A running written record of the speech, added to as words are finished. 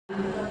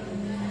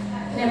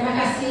Terima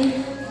kasih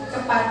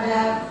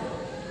kepada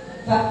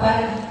Bapak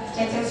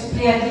Cecep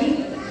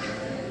Supriyadi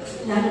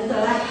yang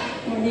telah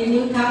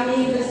membimbing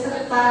kami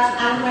beserta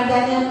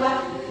armadanya, Pak.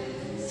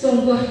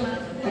 Sungguh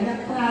banyak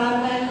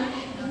pengalaman,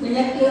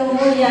 banyak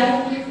ilmu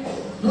yang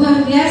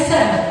luar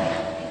biasa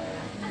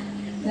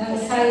yang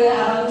saya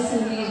alami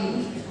sendiri.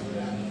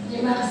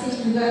 Terima kasih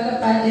juga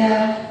kepada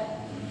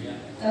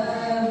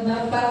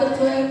Bapak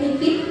Ketua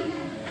elpikhi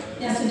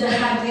yang sudah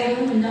hadir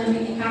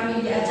mendampingi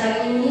kami di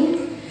acara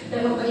ini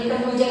dan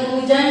memberikan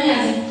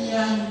ujangan-ujangan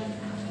yang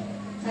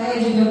saya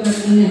juga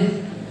berguna.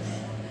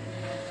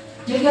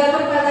 Juga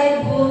kepada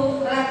Ibu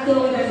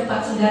Ratu dan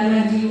Pak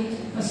Sudarmadi,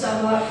 Masya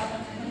Allah,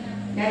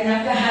 dan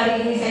nyangka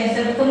hari ini saya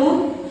bisa bertemu.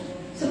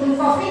 Sebelum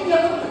COVID ya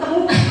aku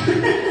ketemu.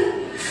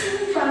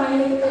 Selama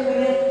ini kita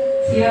melihat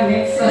via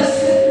medsos,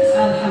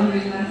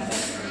 alhamdulillah.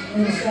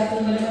 Ini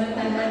suatu benar-benar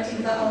tanda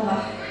cinta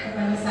Allah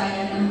kepada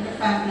saya dan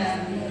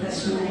kepada kita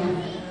semua.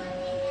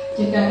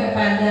 Juga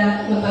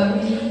kepada Bapak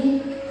Budi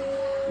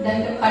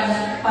dan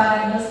kepada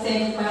para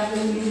dosen, para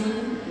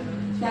pembimbing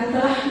yang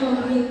telah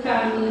memberi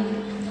kami.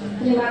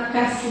 Terima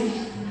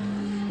kasih,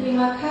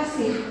 terima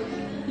kasih,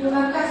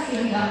 terima kasih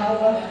ya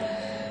Allah.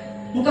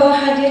 Engkau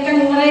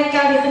hadirkan mereka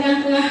di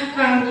tengah-tengah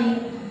kami.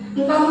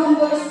 Engkau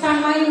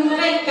membersamai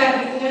mereka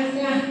di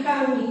tengah-tengah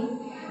kami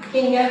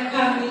hingga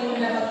kami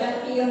mendapatkan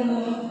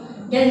ilmu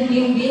dan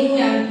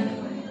bimbingan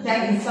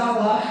yang insya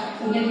Allah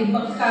menjadi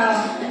bekal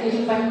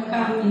kehidupan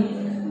kami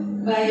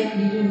baik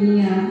di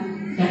dunia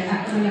dan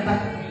akan mendapat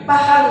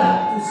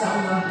pahala insya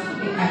Allah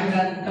di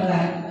akhirat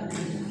kelak.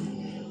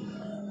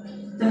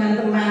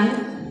 Teman-teman,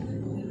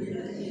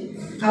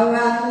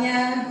 awalnya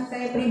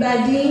saya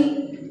pribadi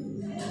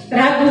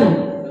ragu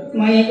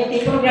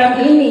mengikuti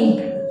program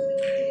ini.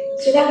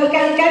 Sudah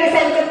berkali-kali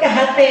saya ikut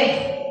KHT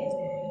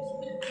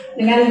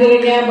dengan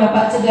gurunya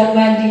Bapak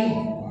Sudarmadi,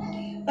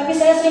 tapi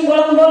saya sering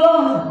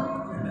bolong-bolong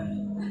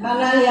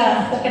karena ya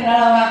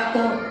terkendala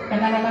waktu,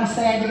 karena memang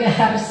saya juga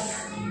harus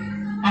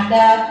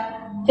ada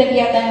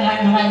kegiatan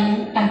yang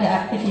lain,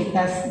 ada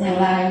aktivitas yang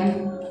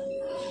lain.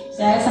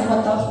 Saya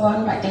sempat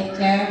telepon Pak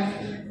Cecep,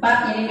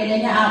 Pak, ini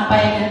bedanya apa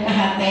ya dengan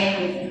KHT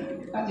gitu.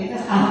 Pak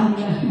Cecep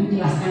alhamdulillah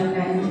menjelaskan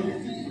kami.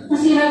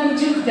 Masih ragu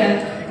juga,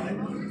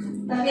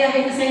 tapi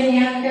akhirnya saya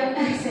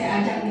niatkan, saya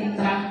ajak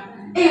mitra.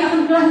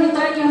 Alhamdulillah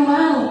mitranya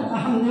mau,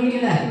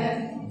 alhamdulillah ya.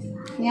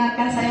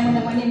 Niatkan saya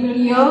menemani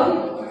beliau,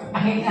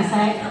 akhirnya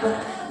saya ikut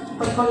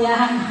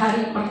perkuliahan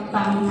hari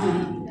pertama.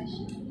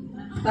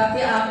 Tapi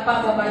apa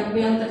Bapak Ibu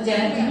yang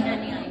terjadi?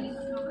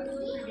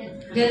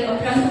 Dari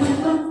obrolan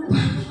teman-teman,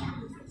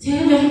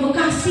 saya dari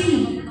Bekasi,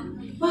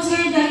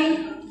 saya dari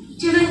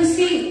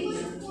Cilengsi,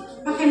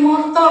 pakai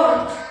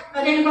motor,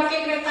 ada yang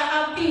pakai kereta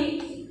api,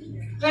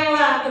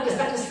 rela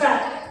berdesak-desak,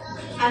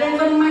 ada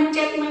yang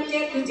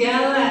bermacet-macet di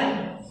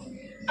jalan,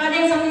 ada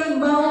yang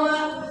sambil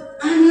bawa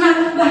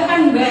anak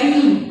bahkan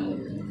bayi.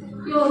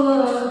 Ya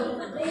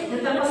Allah,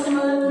 betapa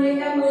semangat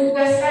mereka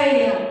menggugah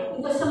saya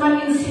untuk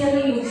semakin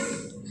serius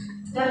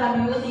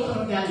dalam mengikuti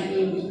program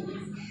ini.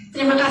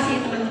 Terima kasih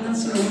teman-teman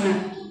semua.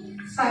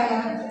 Saya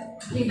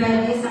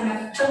pribadi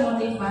sangat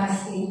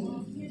termotivasi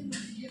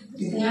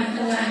di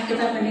tengah-tengah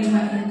kita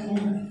menerima ilmu,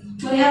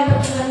 melihat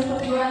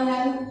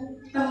perjuangan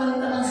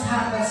teman-teman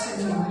sahabat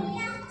semua.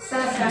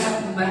 Saya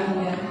sangat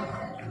bangga.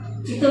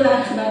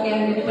 Itulah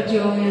bagian dari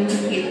perjuangan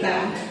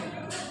kita,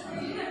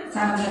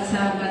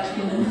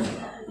 sahabat-sahabatku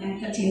yang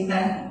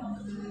tercinta.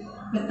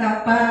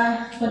 Betapa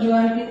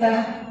perjuangan kita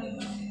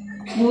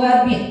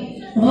luar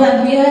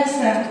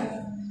biasa.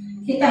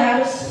 Kita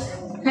harus,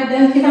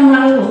 kadang kita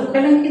malu,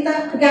 kadang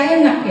kita gak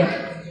enak ya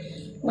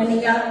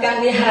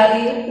meninggalkan di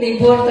hari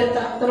libur,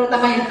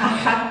 terutama yang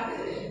Ahad,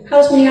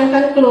 harus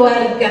meninggalkan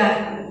keluarga,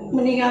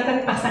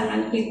 meninggalkan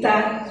pasangan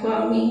kita,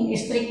 suami,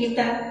 istri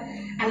kita,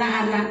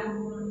 anak-anak.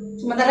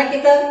 Sementara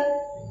kita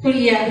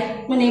kuliah,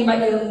 menimba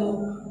ilmu,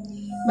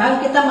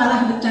 bahkan kita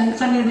malah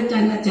sambil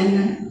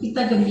bercanda-canda,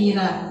 kita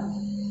gembira.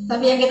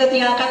 Tapi yang kita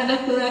tinggalkan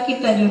adalah keluarga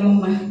kita di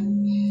rumah.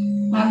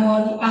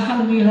 Namun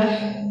alhamdulillah,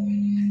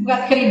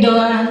 buat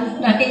keridoan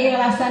dan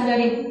keikhlasan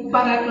dari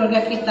para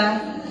keluarga kita,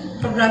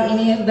 program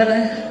ini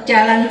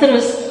berjalan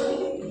terus,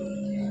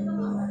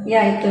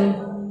 yaitu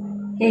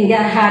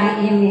hingga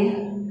hari ini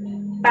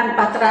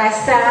tanpa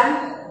terasa,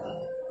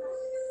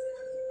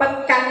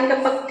 pekan ke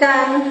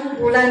pekan,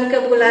 bulan ke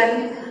bulan,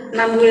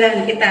 6 bulan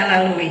kita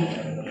lalui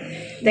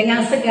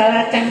dengan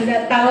segala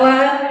canda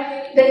tawa,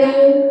 dengan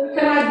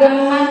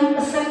keragaman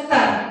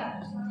peserta,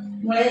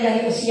 mulai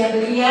dari usia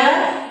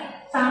belia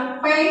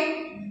sampai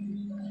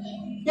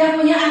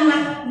yang punya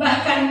anak,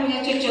 bahkan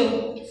punya cucu,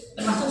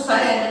 termasuk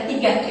saya ada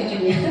 3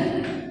 cucunya.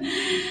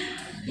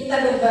 Kita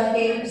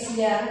berbagai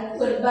usia,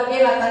 berbagai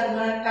latar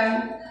belakang,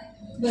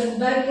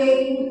 berbagai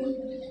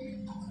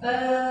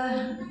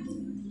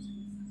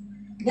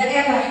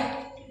daerah.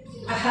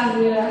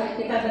 Alhamdulillah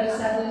kita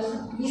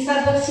bisa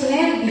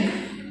bersinergi,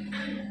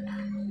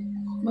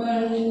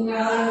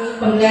 mengalami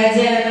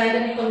pembelajaran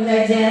demi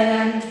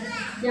pembelajaran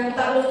yang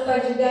tak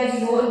lupa juga di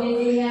bawah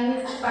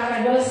bimbingan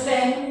para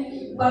dosen,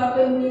 para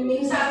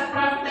pembimbing saat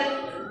praktek.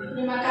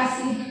 Terima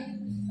kasih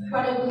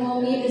pada Bu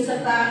Momi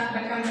beserta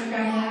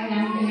rekan-rekannya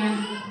yang dengan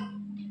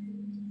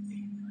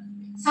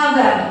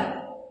sabar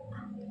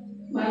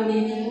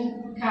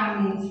membimbing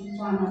kami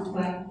selama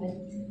praktek.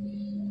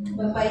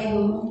 Bapak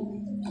Ibu,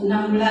 16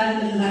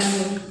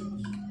 berlalu.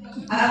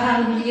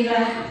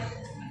 Alhamdulillah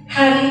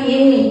hari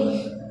ini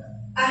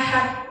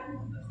Ahad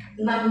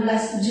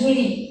 16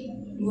 Juli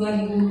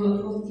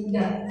 2023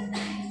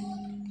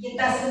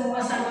 kita semua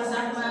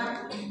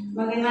sama-sama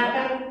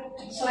mengenakan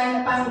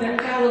selempang dan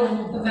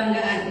kalung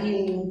kebanggaan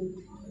ini.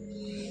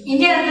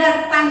 Ini adalah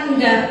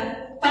tanda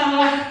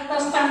telah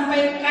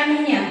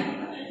tersampaikannya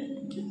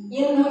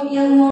ilmu-ilmu